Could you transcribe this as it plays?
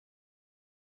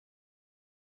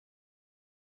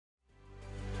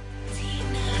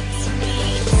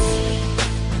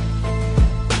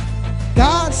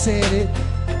said it.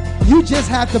 You just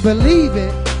have to believe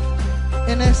it,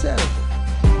 and that's it.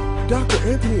 Dr.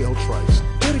 Anthony L. Trice,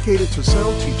 dedicated to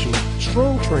sound teaching,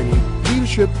 strong training,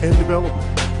 leadership, and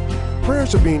development.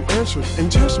 Prayers are being answered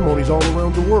and testimonies all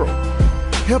around the world,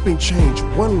 helping change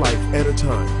one life at a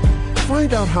time.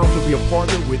 Find out how to be a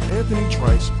partner with Anthony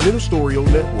Trice Ministerial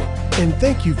Network. And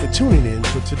thank you for tuning in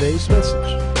for today's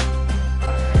message.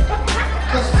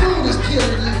 Because food is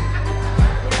killing you.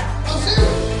 I'm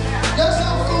serious. There's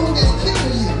some food that's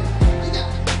killing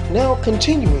you. Now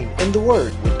continuing in the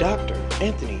Word with Dr.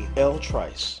 Anthony L.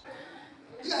 Trice.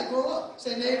 You got to grow up.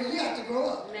 Say, neighbor, you have to grow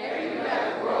up.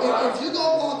 If you're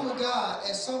going to walk with God,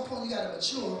 at some point you got to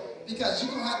mature, because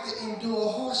you're going to have to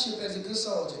endure hardship as a good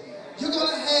soldier. You're going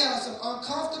to have some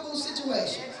uncomfortable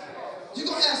situations. You're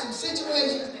going to have some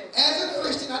situations, as a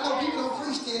Christian, I know people don't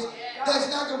preach this, that's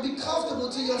not going to be comfortable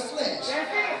to your flesh.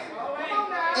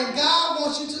 And God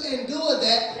wants you to endure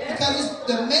that because it's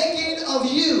the making of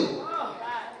you.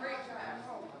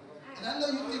 And I know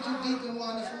you think you're deep and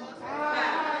wonderful.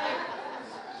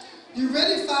 You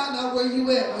really find out where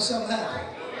you at when something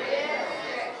happens.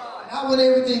 Not when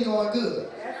everything going good.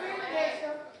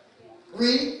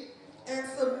 Read. And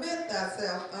submit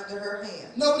thyself under her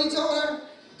hand. Nobody told her,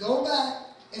 go back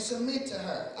and submit to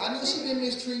her. I know she been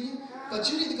mistreating you, but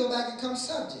you need to go back and come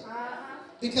subject.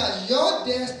 Because your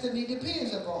destiny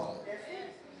depends upon it.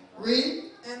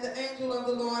 Read. And the angel of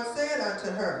the Lord said unto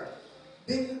her,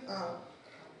 and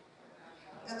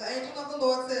the angel of the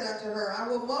Lord said unto her, I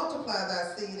will multiply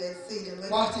thy seed exceedingly.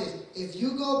 Watch this. If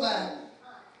you go back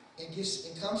and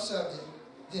come subject,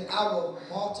 then I will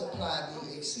multiply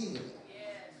thee exceedingly.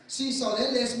 See, so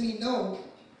that lets me know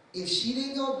if she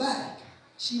didn't go back,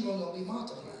 she wasn't going to be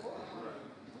multiplied.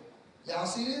 Y'all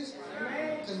see this?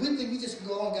 Because we think we just can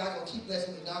go on, God going to keep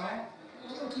blessing me. No,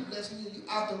 He's going to keep blessing you. You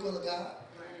out the will of God.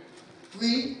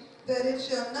 Read. That it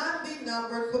shall not be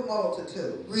numbered for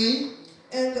multitude. Read.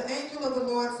 And the angel of the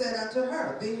Lord said unto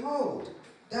her, Behold,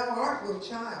 thou art with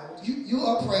child. You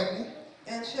are pregnant.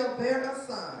 And shall bear a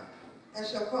son, and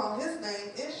shall call his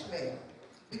name Ishmael,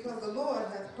 because the Lord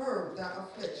hath heard thy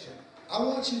affliction. I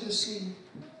want you to see,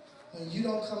 when you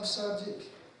don't come subject,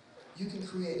 you can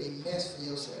create a mess for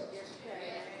yourself.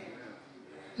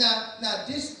 Now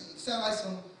this sounds like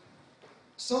some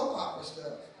soap opera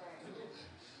stuff.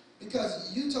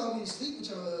 Because you told me to sleep with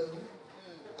your husband.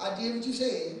 I did what you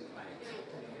said.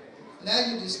 Now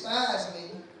you despise me.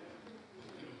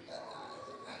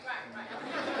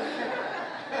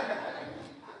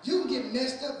 You can get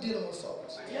messed up dealing with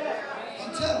folks.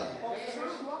 I'm telling you.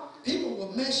 People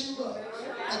will mess you up.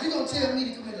 If you're going to tell me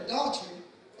to commit adultery,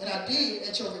 and I did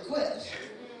at your request,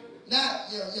 now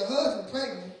your husband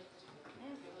pregnant.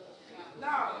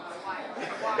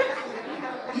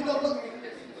 You know what?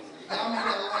 Y'all may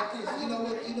not like this. You know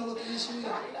what the issue is?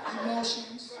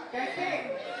 Emotions. That's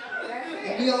it.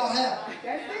 And we all have them.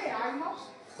 That's it. Our emotions.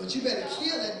 But you better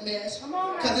kill that mess,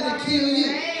 because it'll kill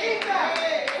you.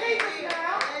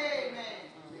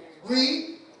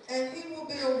 Read. And he will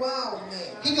be a wild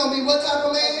man. He gonna be what type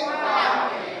of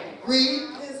man? Read.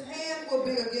 His hand will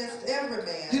be against every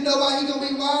man. You know why he gonna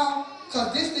be wild?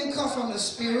 Because this didn't come from the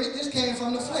spirit. This came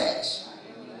from the flesh.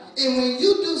 And when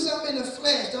you do something in the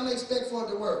flesh, don't expect for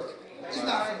it to work. It's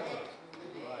not going to work.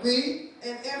 Read.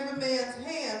 And every man's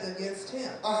hand against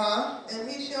him. And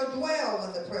he shall dwell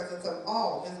in the presence of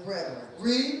all his brethren.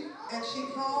 Read. And she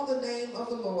called the name of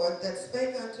the Lord that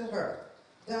spake unto her,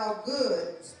 Thou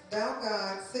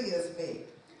God seest me.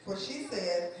 For she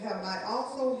said, Have I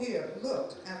also here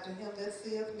looked after him that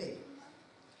seeth me?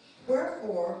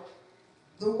 Wherefore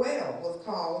the well was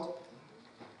called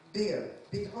Beer.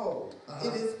 Behold,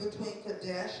 it is between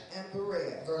Kadesh and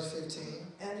Bered. Verse 15.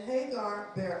 And Hagar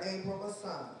bare Abram a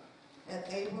son. And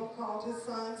Abram called his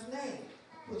son's name,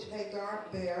 which Hagar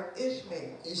bare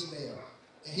Ishmael. Ishmael.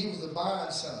 And he was a barren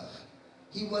son.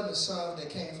 He wasn't a son that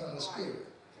came from the spirit.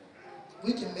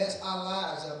 We can mess our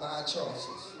lives up by our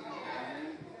choices.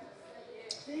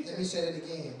 Let me say that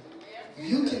again.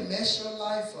 You can mess your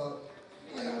life up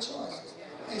by your choices.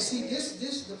 And see, this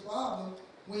is the problem.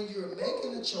 When you're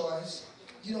making a choice,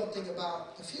 you don't think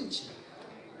about the future.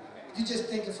 You just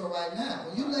thinking for right now.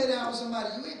 When you lay down with somebody,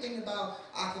 you ain't thinking about,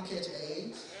 I can catch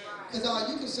AIDS. Because all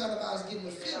you're concerned about is getting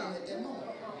the feeling at that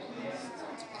moment.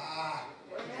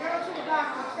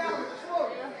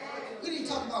 We need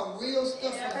to talk about real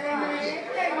stuff.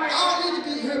 I don't need to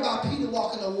be here about Peter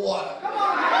walking the water.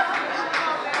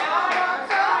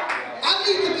 I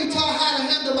need to be taught how to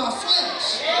handle my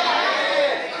flesh.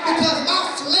 Because my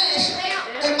flesh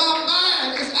and my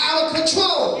mind is out of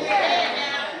control.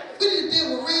 We need to deal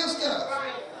with real stuff.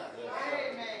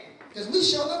 Because we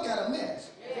sure enough got a mess.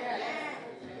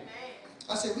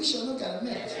 said, we sure enough got a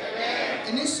mess.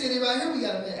 In this city right here, we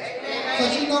got a mess.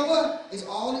 Because you know what? It's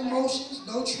all emotions,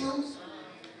 no truth,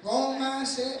 wrong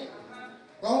mindset,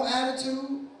 wrong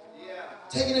attitude,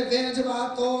 taking advantage of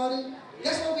our authority.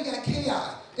 That's why we got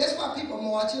chaos. That's why people are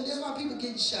marching. That's why people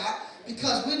getting shot.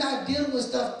 Because we're not dealing with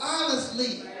stuff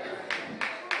honestly.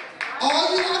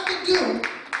 All you have to do,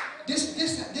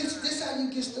 this how you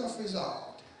get stuff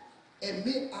resolved.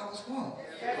 Admit I was wrong.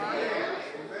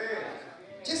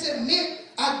 Just admit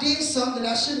I did something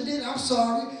that I shouldn't have did. I'm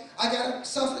sorry. I got to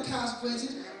suffer the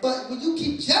consequences. But when you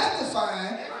keep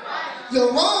justifying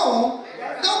you're wrong,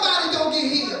 nobody gonna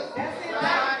get healed.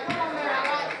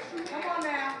 Come on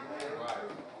now.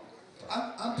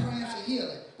 I'm praying for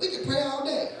healing. We can pray all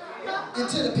day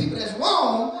until the people that's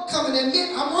wrong come and admit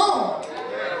I'm wrong.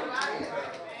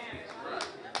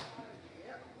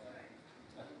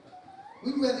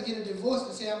 We'd rather get a divorce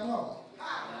than say I'm wrong. But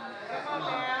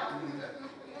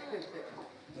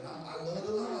I love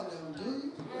the Lord, though, do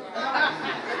you?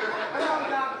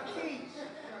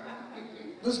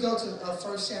 Let's go to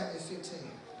 1 Samuel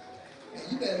 15. And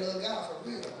you better love God for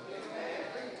real.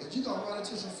 Because you're going to run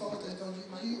into some folks that's going to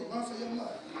you run for your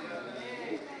money.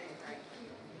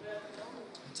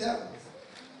 I'm telling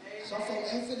you. Some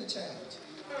folks ain't finna change.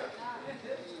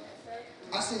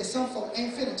 I said some folks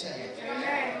ain't finna change.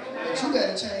 But you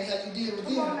better change how you deal with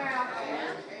them.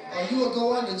 Or you will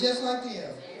go under just like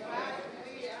them.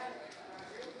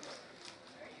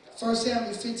 1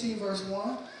 Samuel 15 verse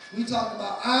 1. We talk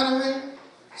about honoring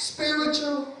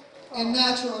spiritual and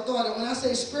natural authority. When I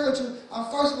say spiritual,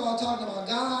 I'm first of all talking about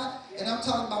God, and I'm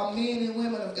talking about men and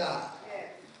women of God.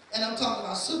 And I'm talking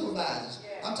about supervisors.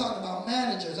 I'm talking about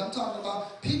managers. I'm talking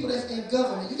about people that's in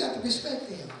government. You got to respect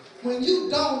them. When you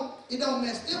don't, it don't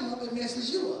mess them up, it messes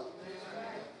you up.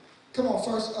 Come on,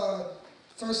 1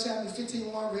 Samuel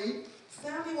 15:1, read.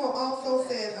 Samuel also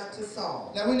said unto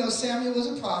Saul. Now we know Samuel was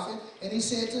a prophet, and he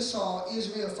said to Saul,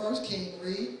 Israel first king,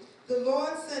 read. The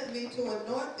Lord sent me to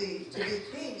anoint thee to be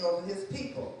king over his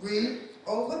people. Read.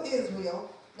 Over Israel.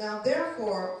 Now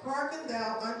therefore hearken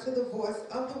thou unto the voice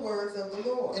of the words of the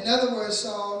Lord. In other words,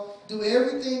 Saul, do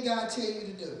everything God tell you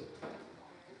to do.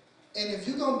 And if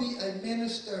you're going to be a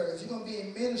minister, if you're going to be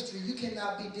in ministry, you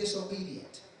cannot be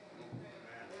disobedient.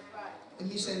 Let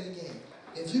me say it again.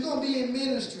 If you're going to be in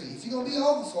ministry, if you're going to be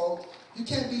over folk, you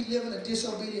can't be living a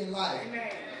disobedient life.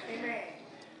 Amen. Amen.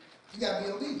 You got to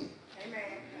be obedient. Amen.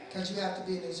 Because you have to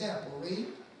be an example. Read.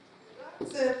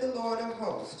 Said the Lord of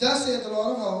hosts. Thus said the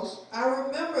Lord of hosts. I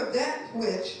remember that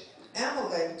which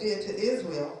Amalek did to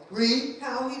Israel. Read.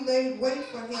 How he laid wait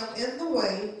for him in the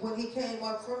way when he came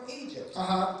up from Egypt.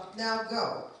 Now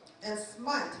go and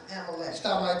smite Amalek.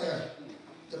 Stop right there.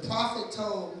 The prophet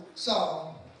told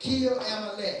Saul, kill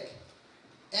Amalek.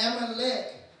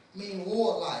 Amalek means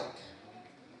warlike.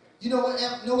 You know what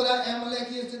our Amalek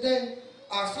is today?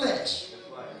 Our flesh.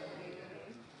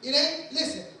 It ain't,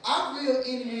 listen, our real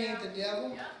enemy ain't the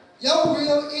devil. Your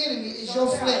real enemy is your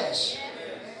flesh.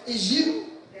 It's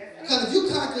you. Because if you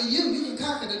conquer you can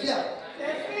conquer the devil.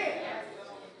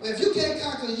 But if you can't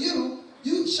conquer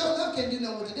you sure enough can't do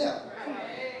nothing with the devil.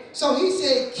 So he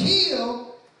said,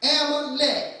 kill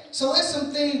Amalek. So that's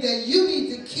some things that you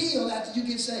need to kill after you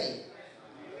get saved.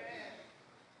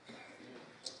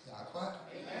 Y'all quiet?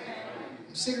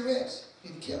 Them cigarettes,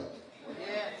 you need to kill them.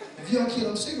 If you don't kill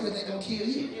them cigarettes, they're going to kill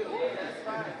you.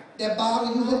 That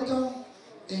bottle you hooked on,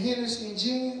 the Hennessy and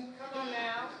gin,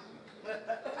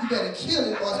 you better kill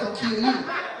it or it's going to kill you.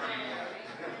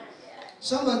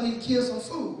 Some of us need to kill some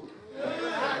food.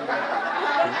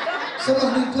 Some of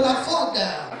us need to put our fork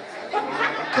down.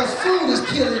 Because food is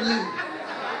killing you.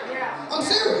 I'm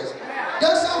serious.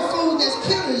 There's some food that's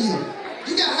killing you.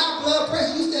 You got high blood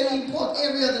pressure, you stay eating pork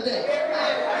every other day.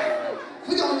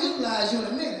 We're going to utilize you in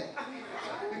a minute.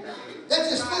 That's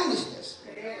just foolishness.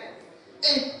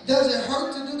 And does it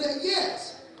hurt to do that?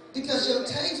 Yes. Because your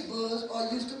taste buds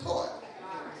are used to pork.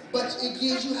 But it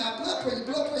gives you high blood pressure. Your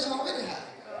blood pressure already high.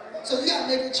 So you got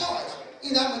to make a choice.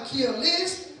 Either I'm going to kill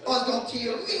this or it's going to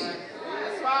kill me.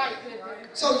 That's right.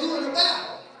 So you in a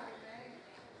battle.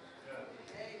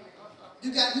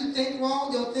 You think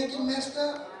wrong, your thinking messed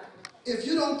up. If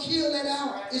you don't kill that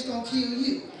out, it's going to kill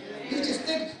you. You just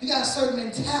think, you got a certain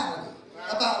mentality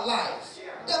about life.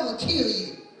 That will kill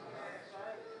you.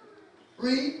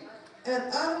 Read. And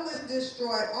utterly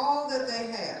destroy all that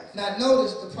they have. Now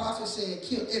notice the prophet said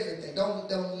kill everything. Don't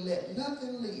let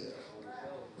nothing live.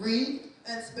 Read.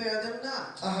 And spare them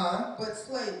not. But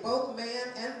slay both man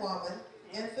and woman,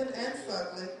 infant and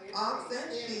suckling, ox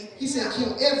and sheep. He said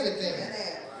kill everything. And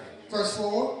ass. Verse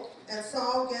 4. And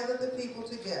Saul gathered the people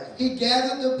together. He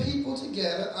gathered the people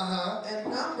together,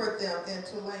 and numbered them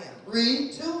into land.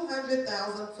 Read.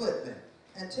 200,000 footmen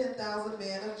and 10,000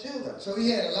 men of Judah. So he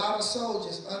had a lot of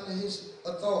soldiers under his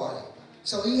authority.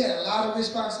 So he had a lot of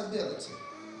responsibility.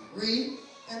 Read.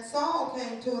 And Saul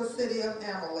came to a city of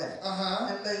Amalek,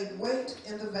 and laid wait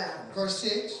in the valley. Verse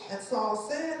 6. And Saul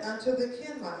said unto the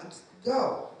Kenites,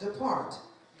 Go, depart,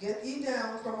 get ye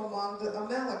down from among the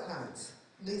Amalekites,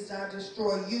 lest I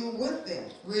destroy you with them.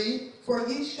 Read. For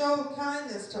ye showed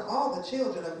kindness to all the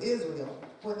children of Israel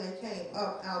when they came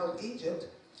up out of Egypt.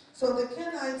 So the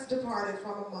Kenites departed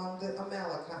from among the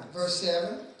Amalekites. Verse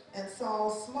 7. And Saul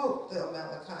smote the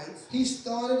Amalekites. He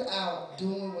started out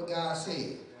doing what God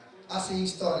said. I said he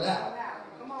started out.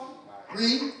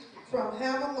 Read. From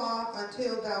Havilah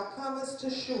until thou comest to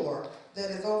Shur,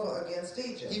 that is over against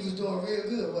Egypt. He was doing real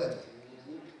good, wasn't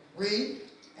he? Read.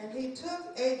 And he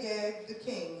took Agag, the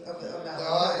king of the Amalekites.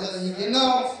 All right, look, he getting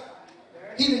off.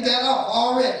 He done got off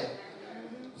already.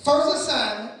 First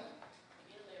assignment,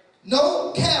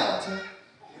 no character,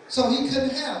 so he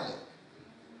couldn't handle it.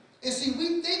 And see,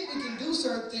 we think we can do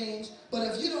certain things, but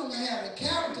if you don't have a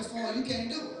character for it, you can't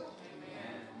do it.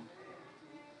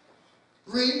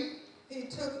 Read. He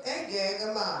took Agag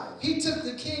alive. He took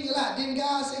the king alive. Didn't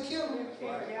God say kill him?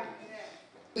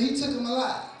 But he took him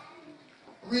alive.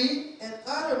 Read. And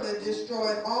utterly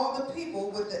destroyed all the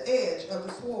people with the edge of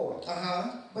the sword.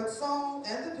 But Saul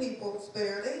and the people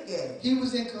spared Agag. He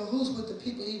was in cahoots with the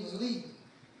people he was leading.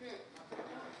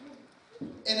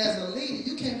 And as a leader,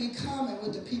 you can't be common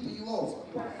with the people you over.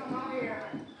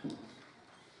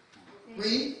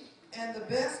 Read. And the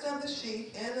best of the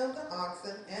sheep, and of the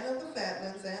oxen, and of the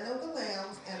fatlings, and of the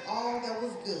lambs, and all that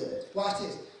was good. Watch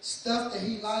this. Stuff that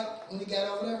he liked when he got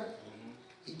over there,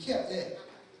 he kept that.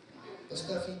 But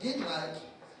stuff he didn't like,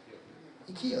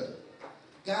 he killed it.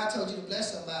 God told you to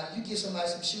bless somebody. You give somebody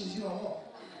some shoes you don't want.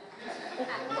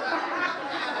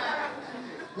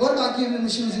 What about giving them the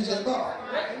shoes you just bought?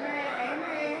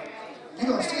 You're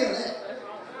going to steal that.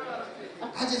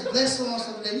 I just blessed someone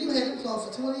something that you had them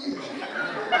clothes for 20 years.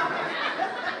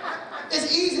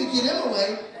 It's easy to get them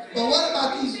away, but what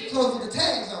about these clothes with the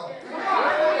tags on?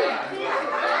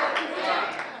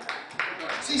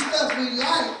 See, stuff we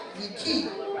like, we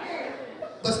keep.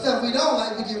 But stuff we don't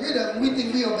like, we get rid of, and we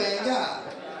think we obeying God.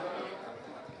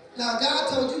 Now, God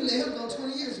told you to let him go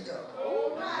 20 years ago.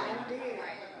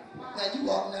 Now, you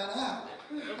walking down the aisle.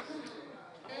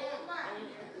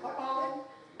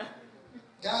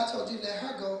 God told you to let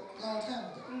her go a long time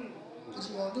ago. But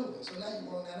you won't do it. So now you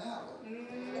walking down the aisle.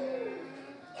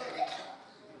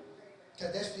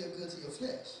 Because that's feel good to your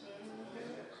flesh.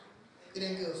 It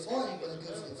ain't good for you, but it's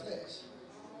good for your flesh.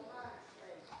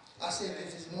 I said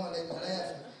this morning, they were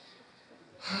laughing.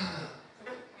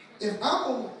 If I'm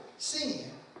going to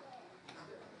sin,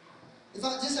 if I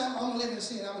just I'm going to live in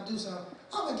sin, I'm going to do something,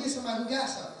 I'm going to get somebody who got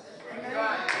something.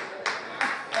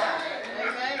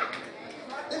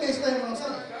 Let me explain what I'm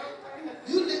saying.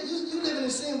 You living in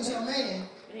sin with some man,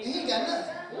 and he ain't got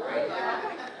nothing.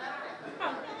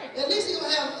 At least he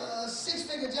gonna have a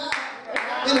 6-figure job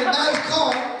in a nice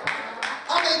car.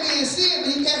 I may be in sin,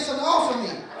 but he got something to offer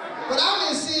me. But I'm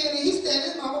in sin, and he's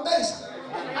standing in my basement.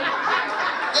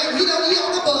 And he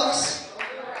on the bus,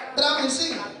 but I'm in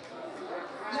sin.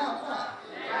 Y'all quiet.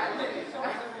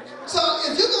 So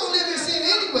if you're gonna live in sin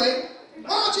anyway, why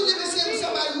don't you live in sin with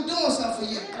somebody who's doing something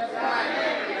for you?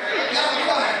 Y'all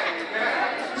quiet.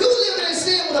 You living in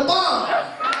sin with a bomb.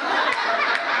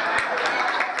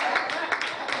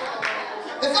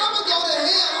 If I'm going to go to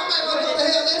hell, I might want to go to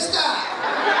hell in style.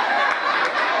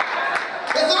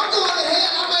 If I'm going to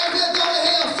hell, I might just go to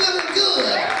hell feeling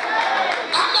good.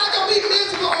 I'm not going to be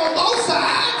miserable on both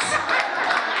sides.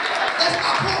 That's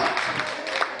my point.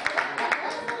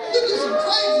 You do some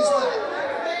crazy stuff.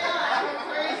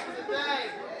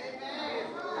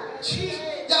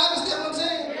 Y'all understand what I'm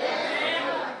saying?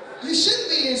 You shouldn't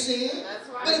be in sin.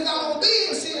 But if I'm going to be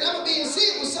in sin, I'm going to be in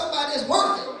sin with somebody that's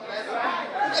worth it.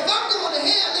 If I'm going to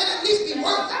hell, let it at least be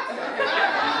worth it.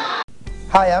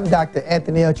 Hi, I'm Dr.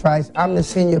 Anthony L. Trice. I'm the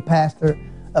senior pastor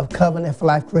of Covenant for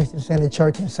Life Christian Center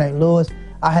Church in St. Louis.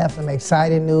 I have some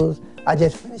exciting news. I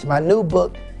just finished my new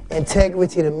book,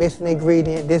 Integrity, the Missing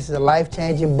Ingredient. This is a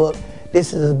life-changing book.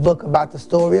 This is a book about the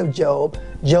story of Job.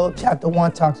 Job chapter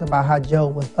 1 talks about how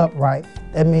Job was upright.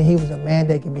 That means he was a man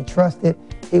that can be trusted.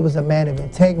 He was a man of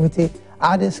integrity.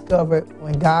 I discovered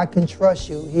when God can trust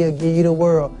you, he'll give you the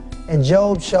world. And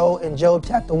Job showed in Job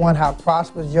chapter 1 how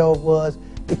prosperous Job was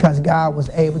because God was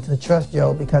able to trust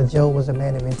Job because Job was a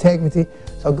man of integrity.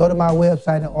 So go to my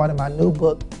website and order my new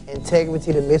book,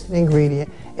 Integrity, the Missing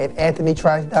Ingredient, at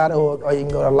anthonytrice.org, or you can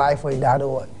go to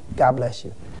lifeway.org. God bless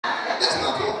you. That's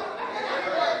my point.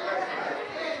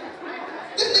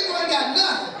 This nigga ain't got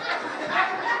nothing.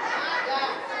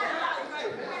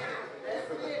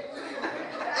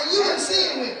 And you in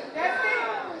sin with him.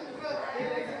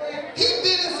 He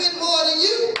benefit more than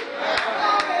you.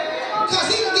 Because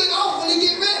he can get off when he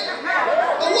get ready.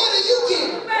 But what are you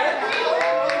getting?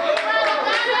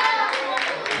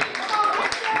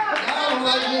 I don't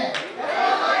like that.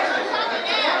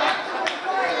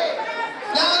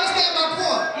 Y'all understand my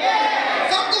point?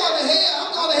 If I'm going to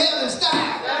hell in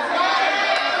style.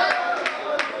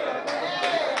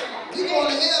 You going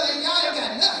to hell and y'all ain't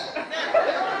got nothing.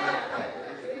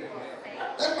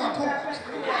 That's my point.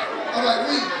 All right,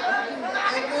 read.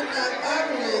 And would not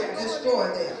utterly destroy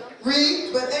them. Read.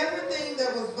 But everything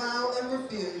that was vile and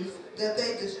refused, that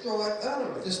they destroyed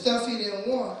utterly. The stuff he didn't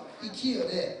want, he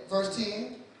killed that. Verse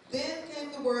 10. Then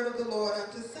came the word of the Lord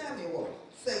unto Samuel,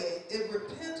 saying, It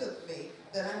repenteth me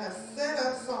that I have set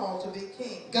up Saul to be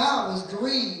king. God was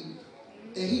grieved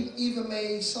that he even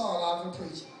made Saul out of a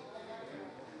preacher.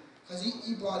 Because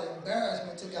he brought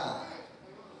embarrassment to God.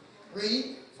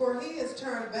 Read. For he has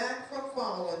turned back from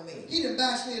following me. He done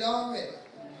backslid already.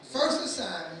 First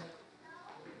assignment.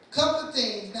 Couple of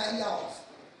things, now he off.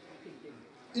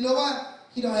 You know what?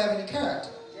 He don't have any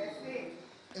character.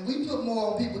 And we put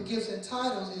more on people's gifts and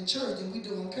titles in church than we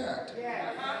do on character.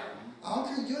 I don't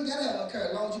care. You ain't got to have no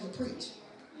character as long as you can preach.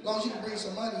 As long as you can bring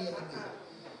some money in the meeting.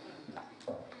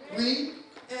 Read.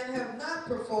 And have not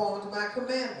performed my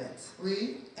commandments.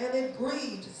 Read. And it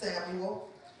grieved Samuel,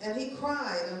 and he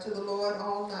cried unto the Lord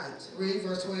all night. Read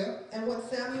verse 12. And when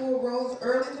Samuel rose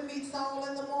early to meet Saul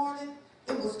in the morning,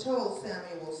 it was told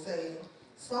Samuel, saying,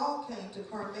 Saul came to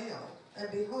Carmel,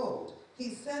 and behold,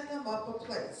 he set him up a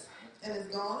place, and is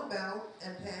gone about,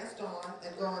 and passed on,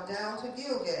 and gone down to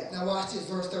Gilgal. Now watch this,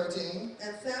 verse 13.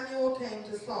 And Samuel came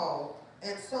to Saul,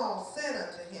 and Saul said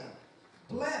unto him,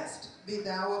 Blessed be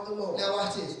thou of the Lord. Now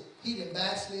watch this. He done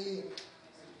backslid,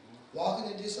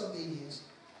 walking in disobedience.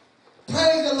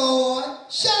 Praise the Lord.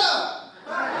 Shut up.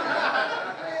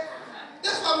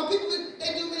 That's why when people,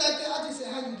 they do me like that, I just say,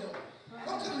 how you doing?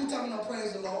 Don't come to me talking no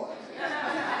praise the Lord.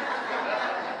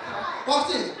 Watch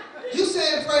this. You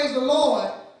saying praise the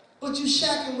Lord, but you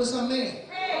shacking with some man.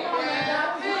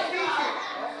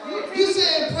 You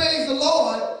saying praise the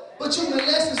Lord, but you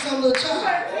molesting some little child.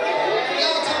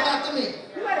 Y'all talk about to me.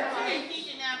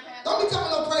 Don't be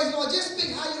talking no praise the Lord. Just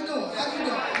speak how you doing. How you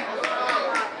doing?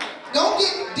 Don't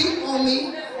get deep on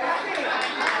me.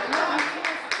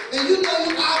 And you know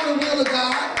you out of the will of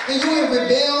God, and you in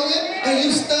rebellion, and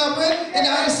you stubborn, and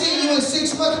I ain't seen you in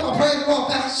 6 months. I'm praise the Lord,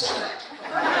 Pastor. Shut up.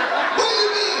 What do you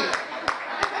mean?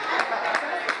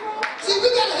 See, we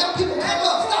gotta help people come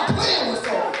up. Stop playing with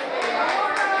folks.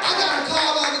 I got a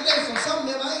call the other day from some of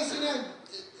them. I ain't seen them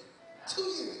in 2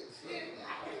 years.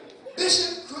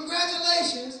 Bishop,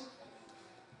 congratulations.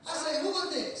 I said, who is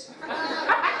this?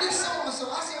 This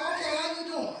so-and-so. I said, okay, how you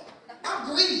doing? I'm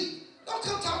grieved. Don't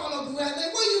come talk about no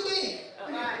congratulations. Where you been?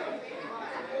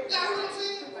 Y'all know what I'm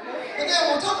saying? But they don't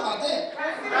want to talk about that.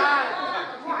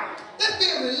 That's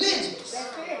being religious.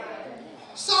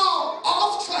 Saul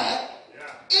off track,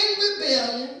 in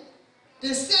rebellion,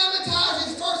 then sabotaged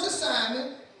his first assignment,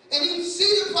 and he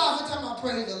see the prophet talking about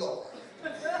praise the Lord.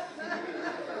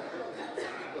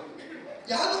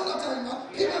 Y'all know what I'm talking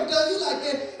about. People have done you like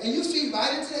that, and you feed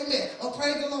right into their mess. Oh,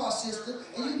 praise the Lord, sister.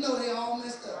 And you know they all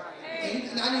messed up.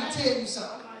 And I need to tell you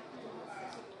something.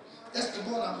 That's the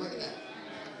point I'm bringing out.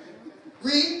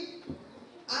 Read.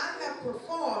 I have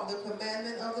performed the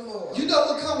commandment of the Lord. You know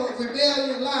what comes with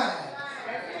rebellion and lying.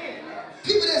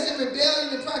 People that's in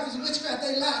rebellion and practice witchcraft,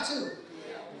 they lie too.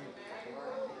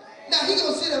 Now he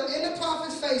gonna sit up in the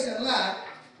prophet's face and lie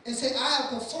and say, I have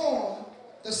performed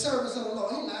the service of the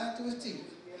Lord. He lied through his teeth.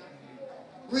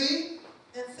 Read.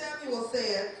 And Samuel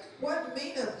said, What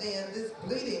meaneth then this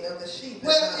bleating of the sheep?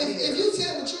 Well, if you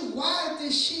tell the truth, why is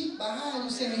this sheep behind you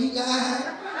saying he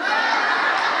lied?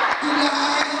 He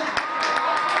lied.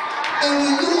 And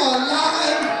when you are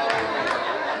lying,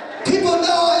 people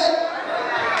know it.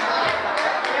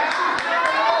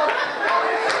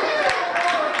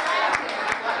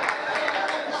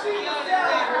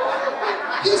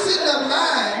 He's sitting up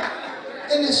lying,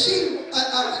 and the sheep, an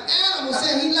animal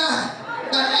saying he lied.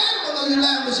 Now, the animal know you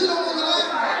lying, but you don't know you lying.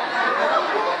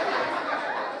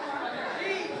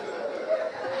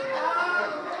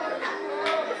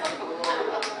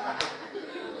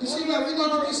 You see why we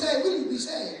need to be saved? We need to be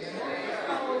saved, man.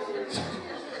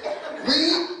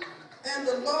 Read. And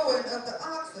the lowing of the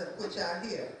oxen which I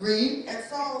hear. Read. And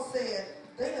Saul said,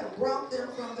 They have brought them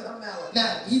from the Amalekites.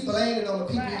 Now, he blamed it on the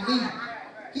people he lead.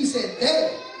 He said,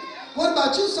 David, what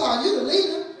about you, Saul? You the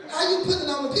leader. How you putting it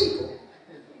on the people?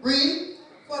 Read.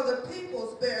 For the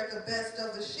people spared the best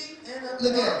of the sheep and of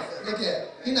Look the at oxen. it. Look at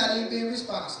it. He's not even being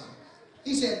responsible.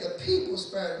 He said the people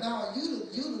spared. Now you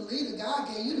the leader. God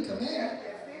gave you the command.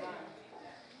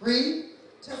 Read.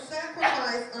 To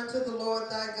sacrifice unto the Lord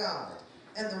thy God,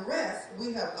 and the rest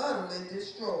we have utterly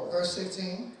destroyed. Verse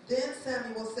 16. Then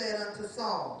Samuel said unto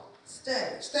Saul,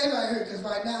 Stay. Stay right here, because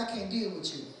right now I can't deal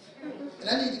with you. And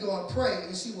I need to go and pray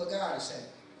and see what God is saying.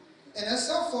 And as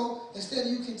some folk, instead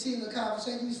of you continue the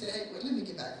conversation, you say, hey, wait, let me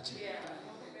get back with you.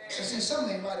 And see,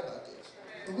 something ain't right about this.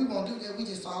 But we won't do that. We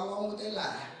just follow along with their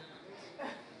lie.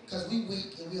 Because we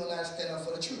weak and we don't like to stand up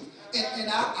for the truth. And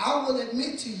I will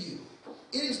admit to you,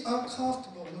 it is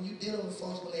uncomfortable when you're dealing with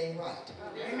folks when they ain't right.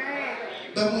 Amen.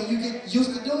 But when you get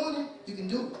used to doing it, you can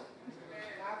do it.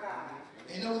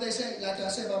 And you know what they say? Like I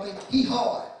said about me, he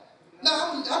hard.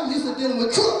 No, I'm used to dealing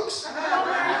with crooks.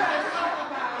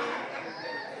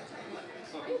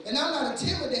 And I'm not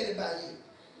intimidated by you.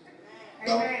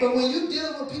 But when you're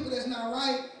dealing with people that's not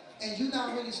right, and you're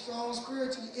not really strong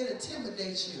spiritually, it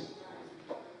intimidates you.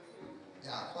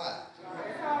 Y'all quiet.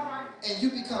 And you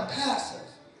become passive.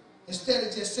 Instead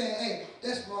of just saying, hey,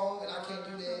 that's wrong and I can't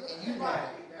do that, and you wrong.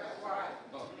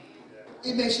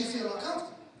 It makes you feel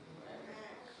uncomfortable.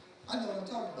 I know what I'm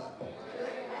talking about.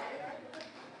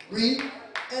 Read.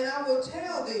 And I will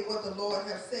tell thee what the Lord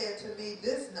hath said to me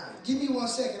this night. Give me 1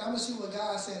 second. I'm going to see what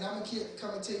God's saying. I'm going to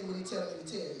come and tell you what he tells me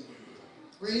to tell you.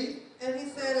 Read. And he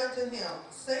said unto him,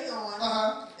 Say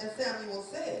on. And Samuel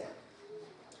said,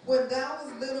 When thou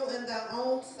was little in thy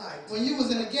own sight. When you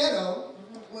was in the ghetto.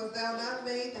 Was thou not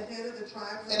made the head of the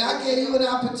tribes of And I gave you an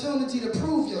opportunity to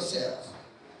prove yourself.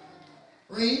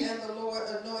 Read. And the Lord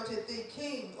anointed thee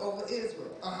king over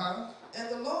Israel. And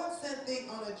the Lord sent thee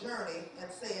on a journey and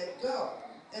said, Go,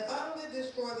 and utterly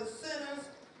destroy the sinners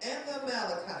and the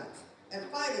Amalekites, and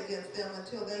fight against them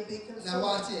until they be consumed. Now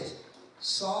watch this.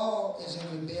 Saul is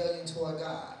in rebellion toward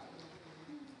God.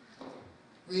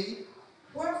 Read.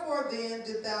 Wherefore then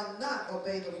did thou not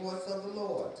obey the voice of the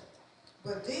Lord,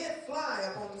 but did fly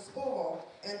upon the spoil,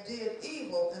 and did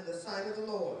evil in the sight of the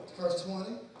Lord? Verse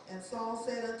 20. And Saul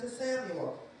said unto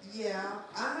Samuel, Yeah,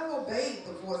 I have obeyed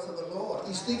the voice of the Lord.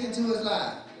 He's sticking to his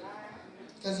lie.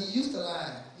 Because he used to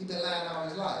lie. He's been lying all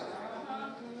his life.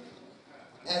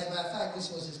 As a matter of fact,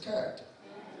 this was his character.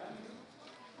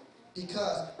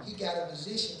 Because he got a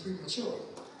position prematurely.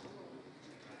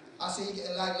 I see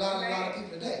like a lot of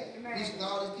people today. Reason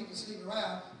all these people sleep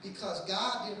around because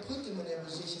God didn't put them in their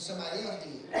position, somebody else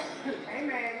did.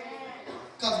 Amen.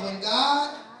 Because when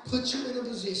God put you in a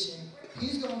position,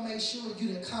 he's going to make sure you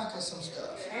didn't conquer some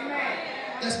stuff. Amen.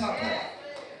 That's my point.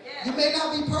 You may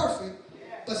not be perfect,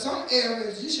 but some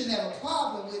areas you shouldn't have a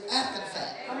problem with after the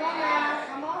fact. Come on now.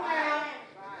 Come on now.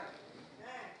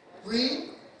 Read.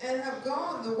 And have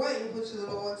gone the way which the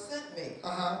Lord sent me,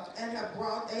 and have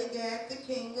brought Agag the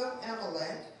king of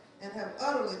Amalek, and have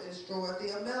utterly destroyed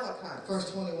the Amalekites.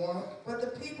 Verse 21. But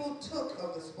the people took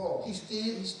of the spoil. He's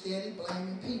steady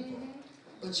blaming people.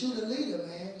 But you the leader,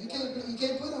 man. You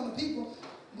can't put on the people.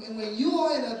 When you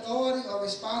are in authority or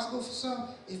responsible for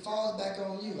something, it falls back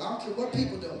on you. I don't care what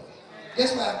people doing.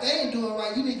 That's why if they ain't doing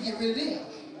right, you need to get rid of them.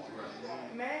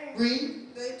 Amen. Read.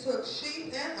 They took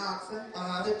sheep and oxen,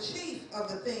 the chief of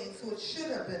the things which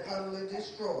should have been utterly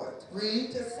destroyed.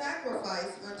 Read. To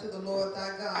sacrifice unto the Lord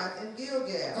thy God in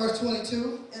Gilgal. Verse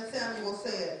 22. And Samuel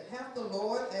said, Hath the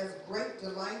Lord as great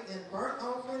delight in burnt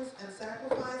offerings and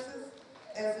sacrifices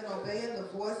as in obeying the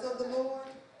voice of the Lord?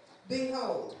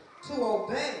 Behold, to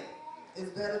obey is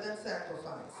better than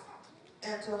sacrifice,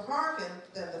 and to hearken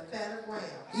than the fat of rams.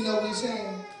 You know what he's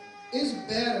saying? It's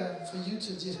better for you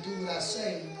to just do what I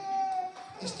say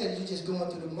instead of you just going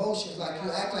through the motions like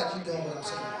you act like you doing what I'm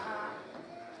saying.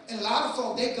 And a lot of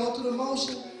folk, they go through the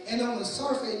motion, and on the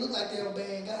surface, it look like they're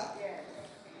obeying God.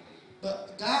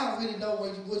 But God really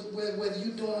knows whether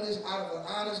you're doing this out of an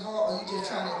honest heart or you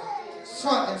just trying to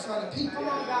front in front of people.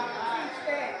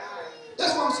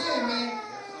 That's what I'm saying, man.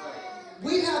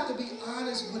 We have to be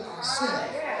honest with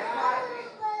ourselves.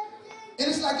 And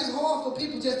it's like it's hard for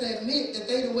people just to admit that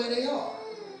they the way they are.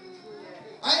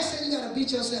 I ain't saying you got to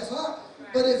beat yourself up,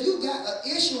 but if you got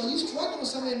an issue or you struggling with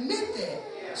something, admit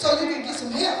that so you can get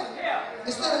some help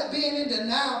instead of being in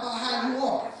denial about how you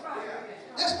are.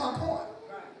 That's my point.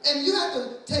 And you have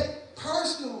to take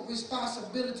personal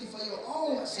responsibility for your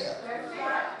own self.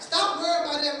 Stop worrying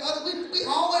about them other. We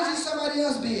always in somebody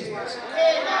else's business.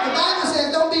 The Bible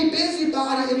says don't be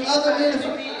busybody in other men.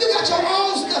 You got your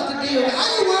own stuff to deal with. How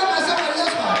you worry about somebody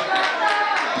else's marriage?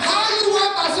 How you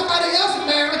worry about somebody else's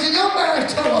marriage and your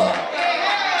marriage tore up?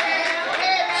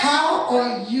 How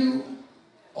are you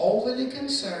overly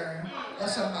concerned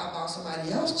about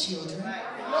somebody else's children.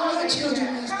 Your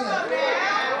children messed up.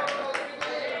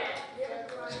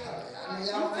 I mean,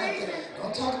 y'all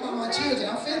don't talk about my children.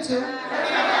 I'm finna to.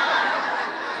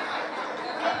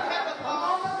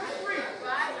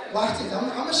 Watch this. I'm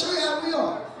going to show you how we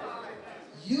are.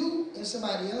 You in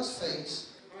somebody else's face,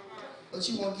 but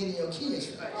you won't get in your kids'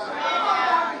 face.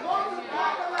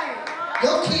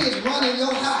 Your kids run in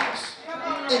your house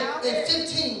at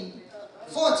 15,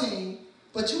 14,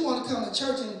 but you want to come to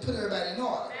church and put everybody in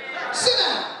order. Sit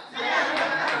down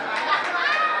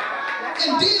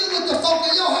and deal with the folk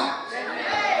in your house.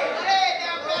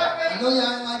 I know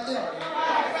y'all ain't like that.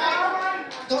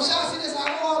 Don't y'all see this out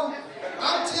of order?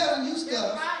 I'm telling you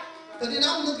stuff, but then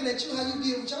I'm looking at you how you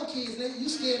deal with your kids, and you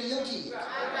scared of your kids. I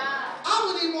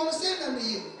wouldn't even want to say nothing to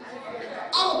you.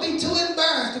 I would be too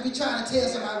embarrassed to be trying to tell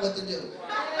somebody what to do.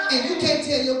 And you can't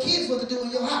tell your kids what to do in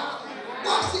your house.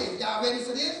 Watch this. Y'all ready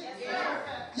for this?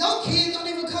 Your kids don't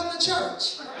even come to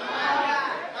church.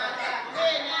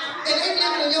 And they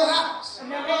living in your house. I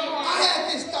had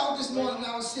this thought this morning when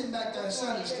I was sitting back there in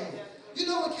Sunday school. You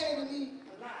know what came to me?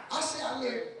 I said, I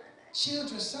let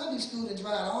children's Sunday school to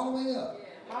drive all the way up.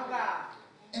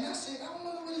 And I said, I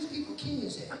wonder where these people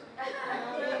kids at.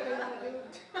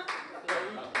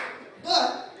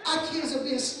 But our kids are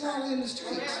being smarter in the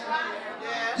streets.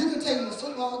 You can take them to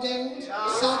football games,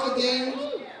 soccer games,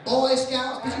 Boy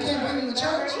Scouts, but you can't bring them to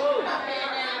church.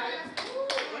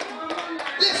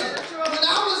 Listen, when I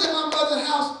was in my mother's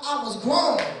house, I was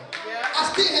grown. I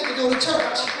still had to go to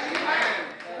church.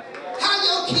 How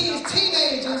your kids,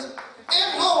 teenagers, at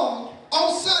home on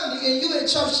Sunday and you at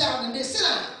church shouting and this, sit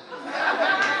down.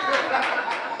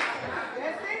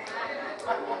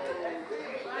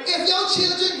 If your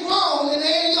children grown and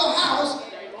they're in your house,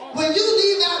 when you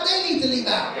leave out, they need to leave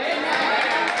out.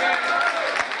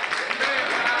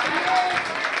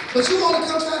 But you want to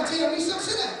come try and tell me something?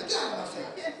 Sit down. Get out of my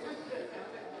face.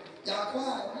 Y'all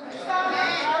quiet.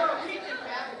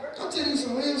 I'm telling you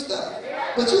some real stuff.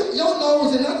 But your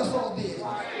nose and other folks' business.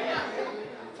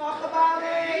 Talk about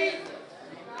it.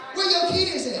 Where your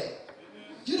kids at?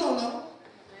 You don't know.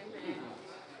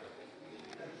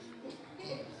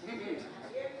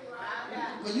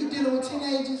 When you dealing with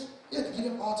teenagers, you have to get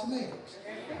them ultimatums.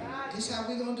 This is how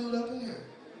we gonna do it up in here.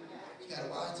 You gotta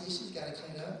wash dishes, you gotta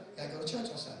clean up, you gotta go to church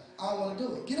on Sunday. I don't wanna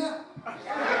do it. Get out.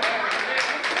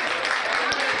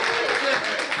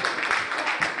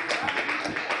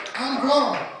 I'm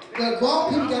grown. But grown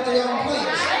people got their own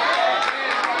place.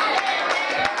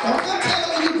 Don't come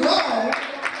telling me you grown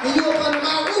when you up under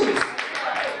my roof.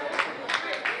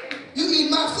 You eat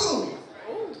my food.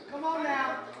 Come on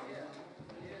now.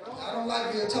 I don't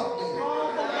like real talk, do you?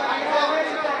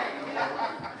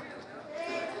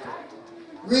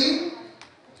 Read.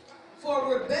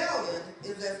 For rebellion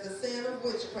is as the sin of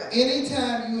witchcraft.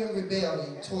 Anytime you're in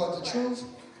rebellion toward the truth,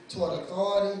 toward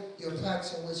authority, you're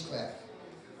practicing witchcraft.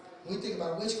 When we think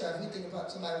about witchcraft, we think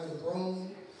about somebody with a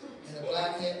broom and a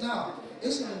black hat. No,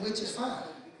 it's some witches fine.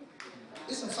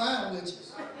 It's some fine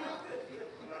witches.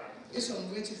 It's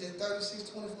some witches at 36,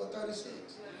 24,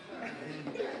 36.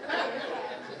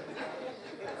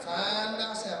 Fine on the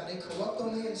outside, but they corrupt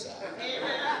on the inside.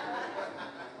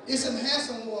 It's some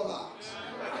handsome warlocks.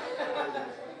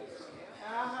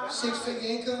 6-figure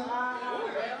income,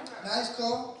 nice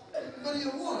car, but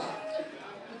you're a warlock.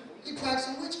 You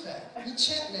practicing witchcraft. You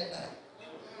chanting at night.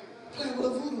 Playing with a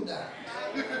voodoo doll.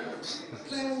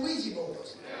 Playing with Ouija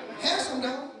boards. Handsome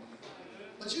though,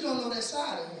 but you don't know that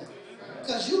side of him.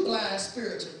 Because you blind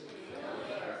spiritually.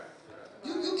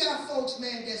 You got folks,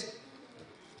 man, that's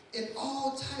in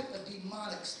all type of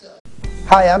demonic stuff.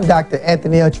 Hi, I'm Dr.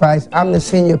 Anthony L. Trice. I'm the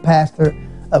senior pastor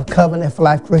of Covenant for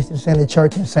Life Christian Center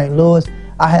Church in St. Louis.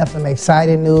 I have some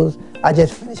exciting news. I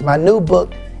just finished my new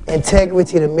book,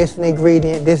 Integrity, the Missing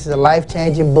Ingredient. This is a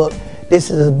life-changing book. This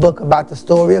is a book about the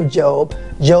story of Job.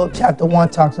 Job chapter 1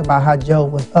 talks about how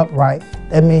Job was upright.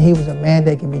 That means he was a man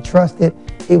that can be trusted.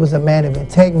 He was a man of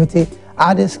integrity.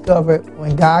 I discovered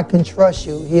when God can trust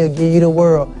you, he'll give you the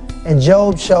world. And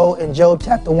Job showed in Job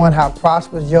chapter 1 how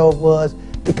prosperous Job was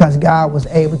because God was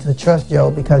able to trust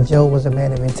Job because Job was a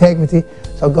man of integrity.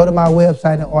 So go to my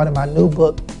website and order my new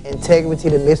book, Integrity,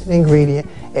 the Missing Ingredient,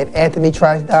 at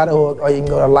anthonytrice.org, or you can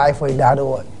go to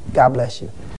lifeway.org. God bless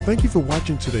you. Thank you for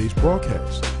watching today's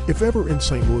broadcast. If ever in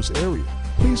St. Louis area,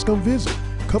 please come visit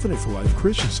Covenant for Life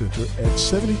Christian Center at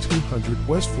 7200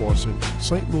 West Florissant,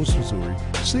 St. Louis, Missouri,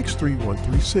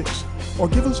 63136, or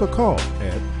give us a call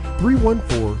at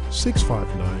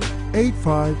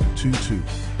 314-659-8522.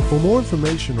 For more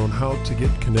information on how to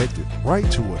get connected, write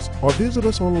to us or visit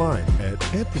us online at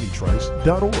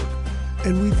anthonytrice.org.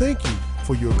 And we thank you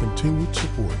for your continued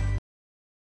support.